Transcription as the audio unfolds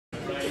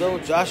Little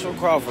Joshua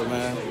Crawford,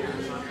 man.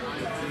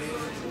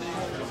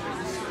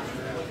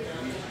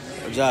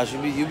 Josh,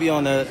 you be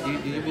on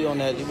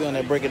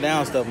that breaking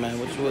down stuff, man.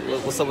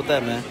 What's up with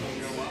that, man?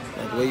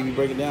 Like the way you be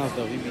breaking down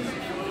stuff, you be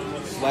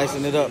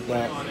slicing it up,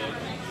 dog.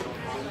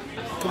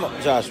 Come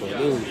on, Joshua,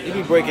 dude. You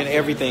be breaking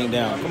everything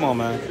down. Come on,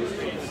 man.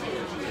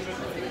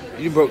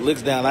 You broke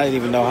licks down. I didn't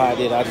even know how I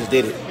did. I just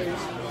did it.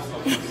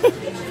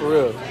 For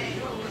real.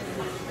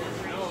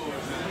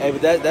 Hey,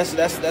 but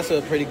that's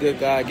a pretty good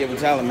God-given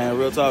talent, man.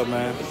 Real talk,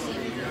 man.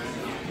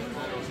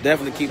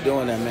 Definitely keep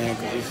doing that, man.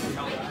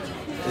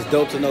 Cause it's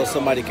dope to know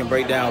somebody can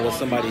break down what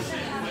somebody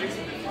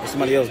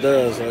else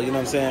does. Or, you know what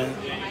I'm saying?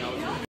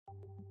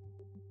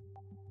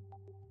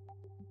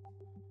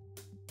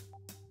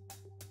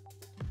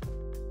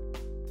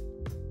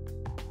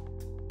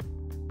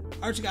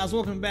 Alright, you guys,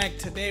 welcome back.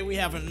 Today we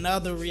have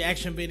another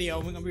reaction video.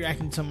 We're gonna be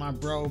reacting to my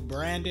bro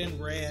Brandon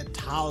Red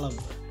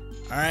Tolliver.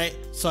 Alright,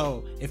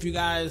 so if you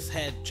guys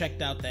had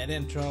checked out that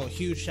intro,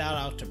 huge shout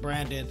out to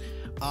Brandon.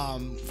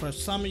 For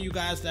some of you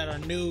guys that are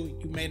new,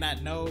 you may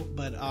not know,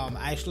 but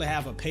I actually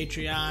have a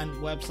Patreon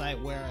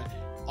website where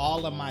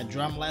all of my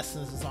drum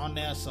lessons is on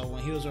there. So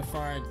when he was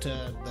referring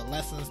to the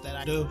lessons that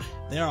I do,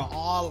 they're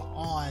all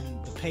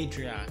on the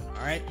Patreon.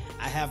 All right,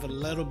 I have a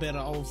little bit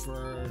of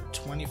over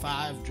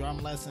 25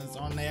 drum lessons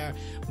on there.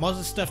 Most of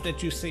the stuff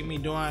that you see me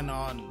doing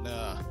on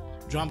the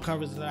drum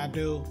covers that I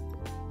do,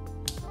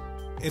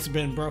 it's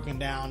been broken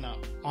down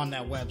on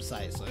that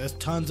website. So there's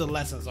tons of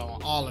lessons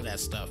on all of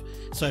that stuff.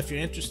 So if you're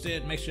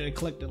interested, make sure to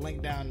click the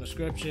link down in the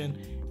description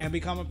and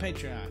become a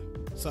Patreon.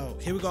 So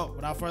here we go.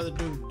 Without further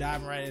ado,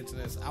 diving right into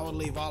this. I will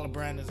leave all of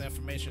Brandon's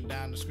information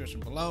down in the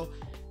description below.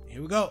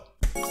 Here we go.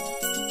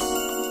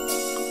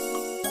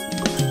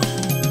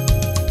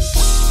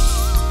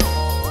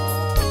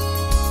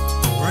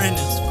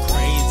 Brandon's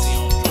crazy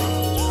on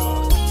drums,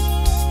 y'all.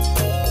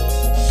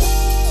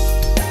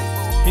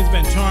 He's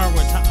been touring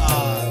with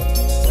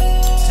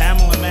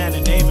Tamala Man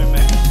and David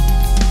Man.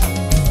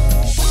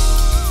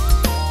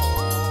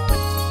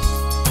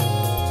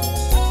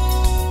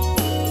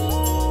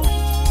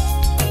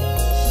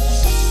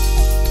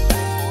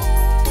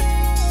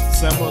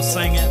 Several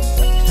singing.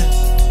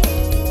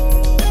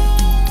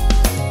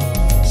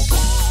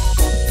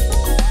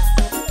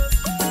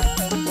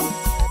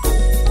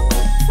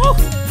 Woo!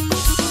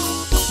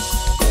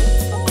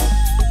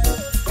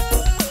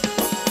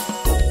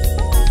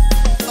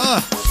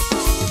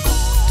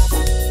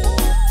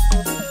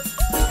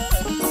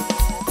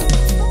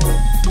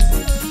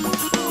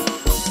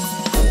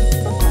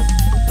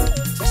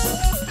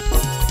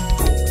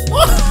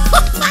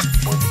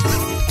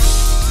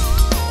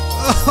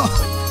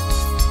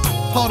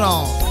 Hold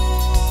on.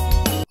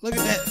 Look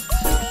at that.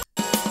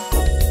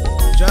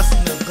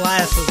 Justin, the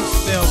glasses are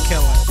still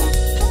killing.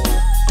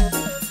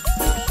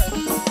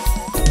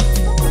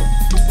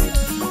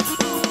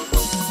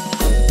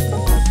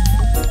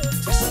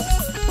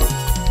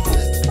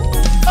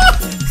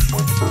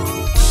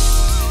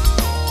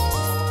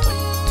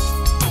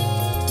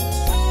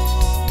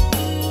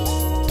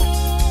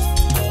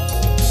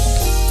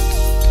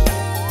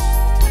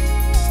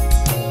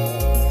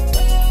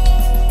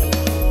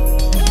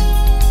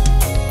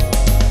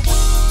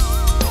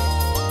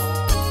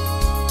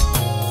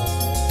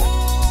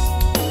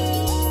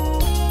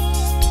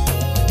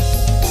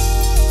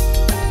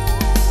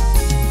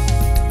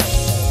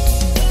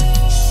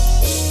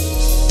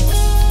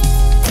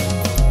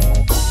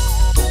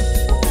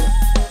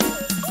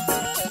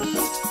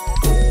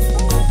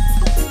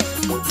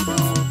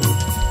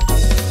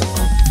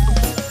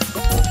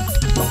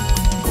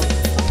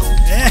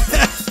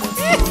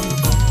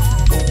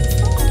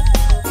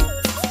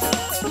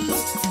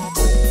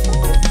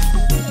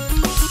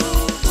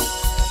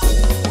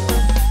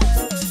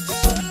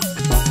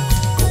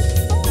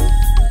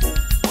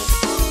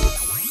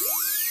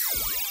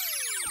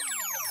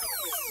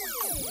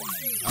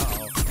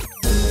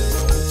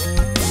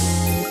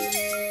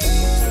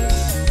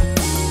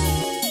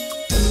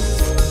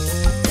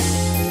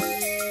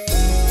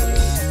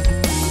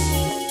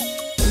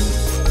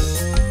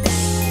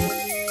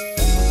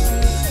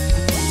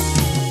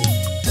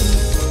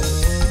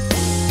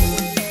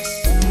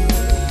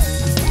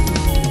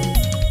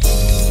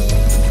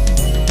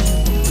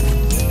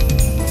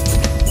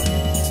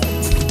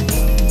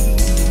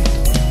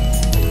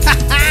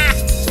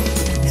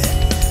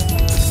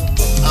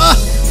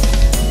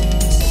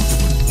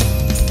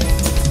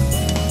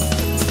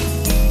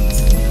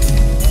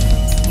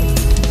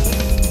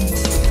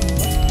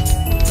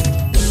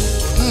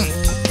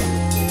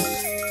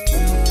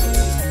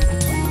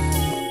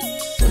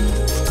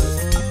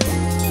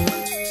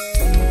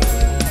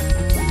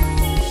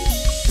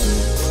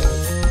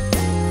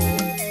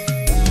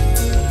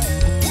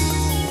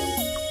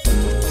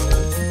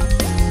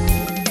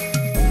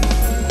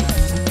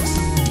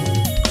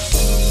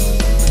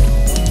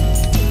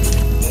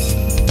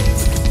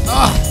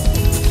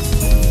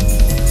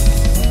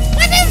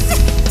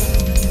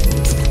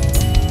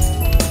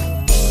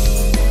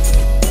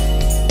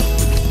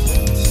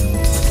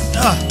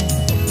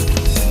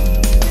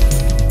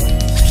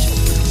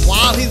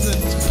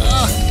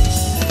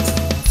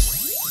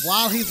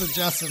 while he's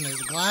adjusting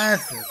his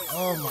glasses.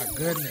 Oh my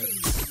goodness.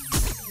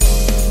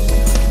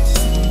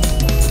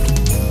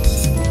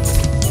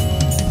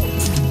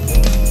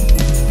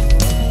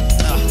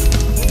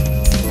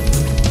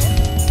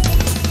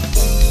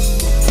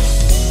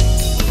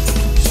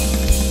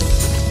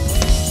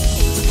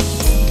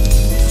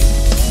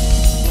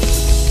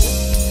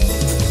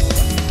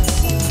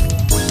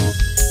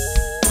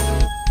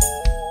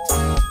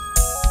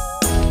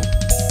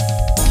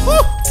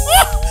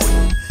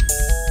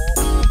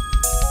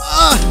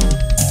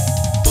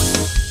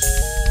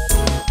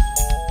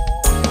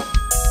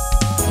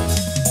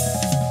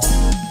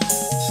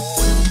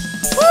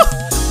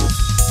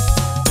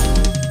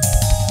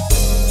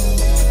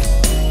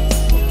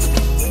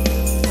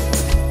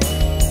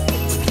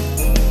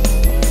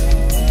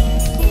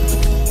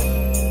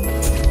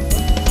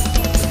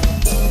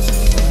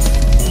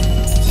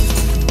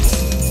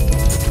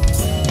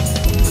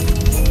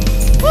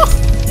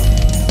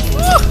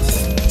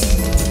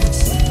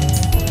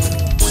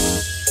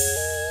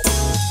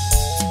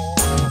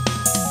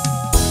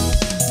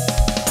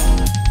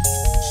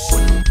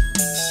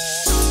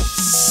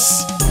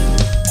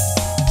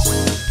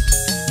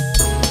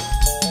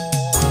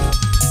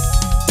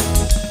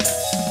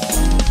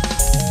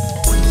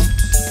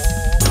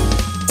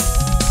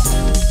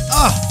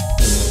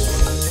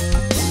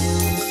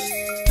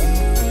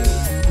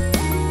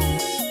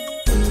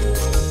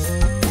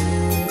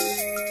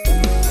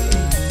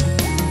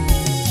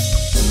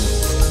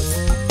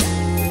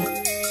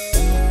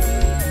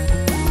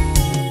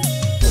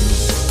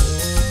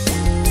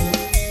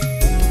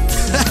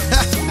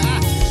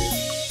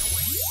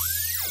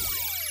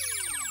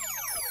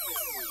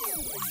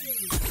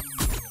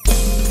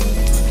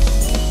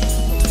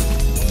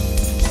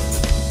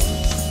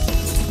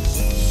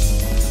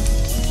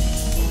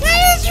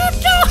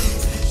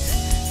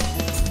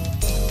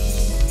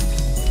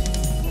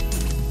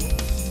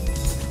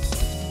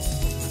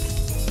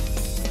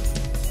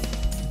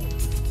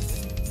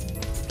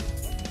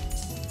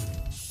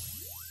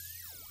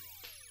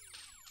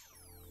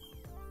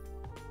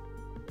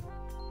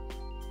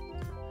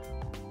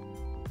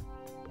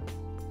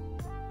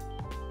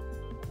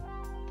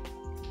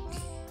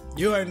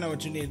 You already know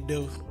what you need to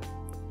do.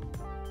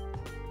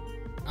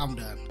 I'm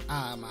done.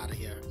 I'm out of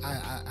here.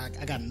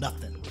 I got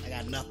nothing. I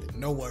got nothing.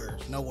 No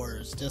words. No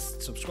words.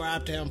 Just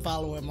subscribe to him.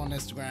 Follow him on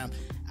Instagram.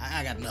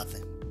 I got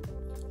nothing.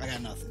 I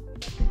got nothing.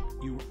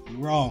 You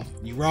wrong.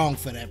 You wrong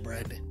for that,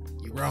 Brandon.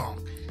 You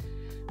wrong.